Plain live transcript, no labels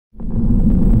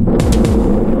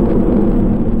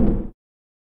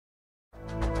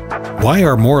Why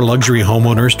are more luxury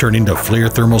homeowners turning to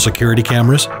FLIR thermal security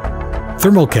cameras?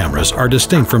 Thermal cameras are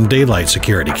distinct from daylight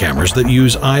security cameras that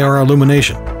use IR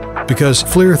illumination because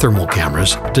FLIR thermal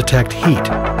cameras detect heat.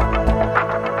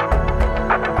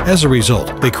 As a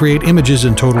result, they create images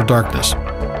in total darkness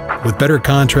with better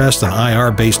contrast than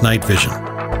IR-based night vision.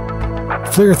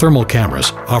 FLIR thermal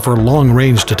cameras offer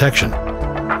long-range detection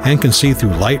and can see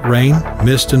through light rain,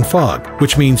 mist, and fog,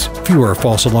 which means fewer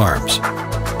false alarms.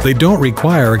 They don't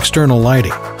require external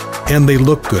lighting, and they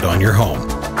look good on your home.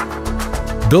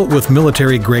 Built with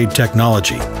military-grade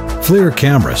technology, FLIR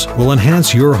cameras will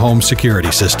enhance your home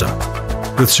security system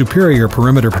with superior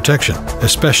perimeter protection,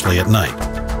 especially at night.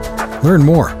 Learn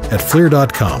more at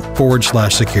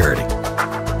FLIR.com/security.